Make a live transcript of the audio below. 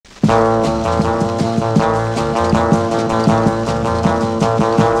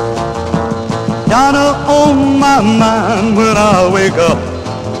mind when I wake up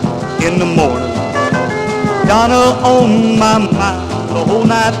in the morning. Donna on my mind the whole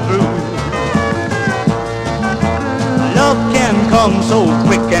night through. Love can come so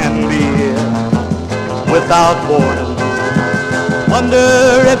quick and be here without warning. Wonder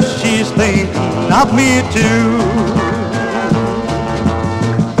if she's thinking of me too.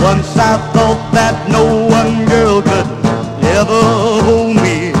 Once I thought that no one girl could ever hold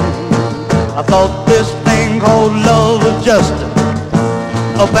me. I thought this thing called love was just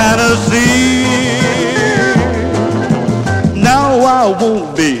a fantasy. Now I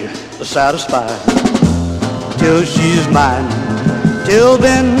won't be satisfied till she's mine. Till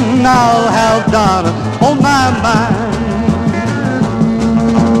then I'll have Donna on my mind.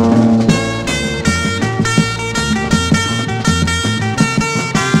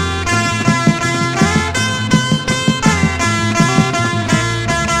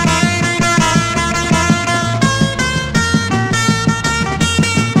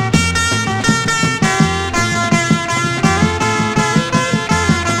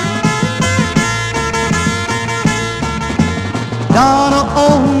 Donna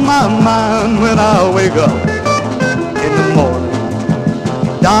on my mind when I wake up in the morning.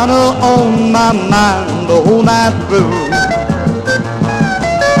 Donna on my mind the whole night through.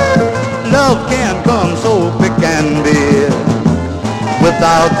 Love can come so quick and be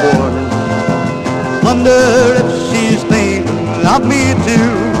without warning. Wonder if she's thinking of me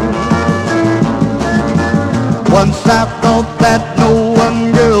too. Once I thought that no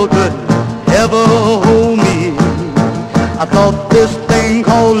one girl could ever hold me. I thought this thing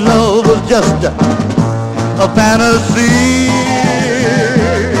called love was just a fantasy.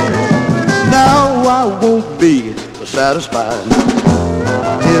 Now I won't be satisfied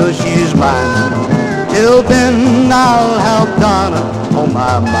till she's mine. Till then I'll have Donna on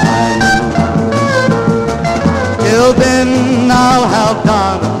my mind. Till then I'll have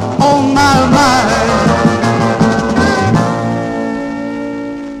Donna on my mind.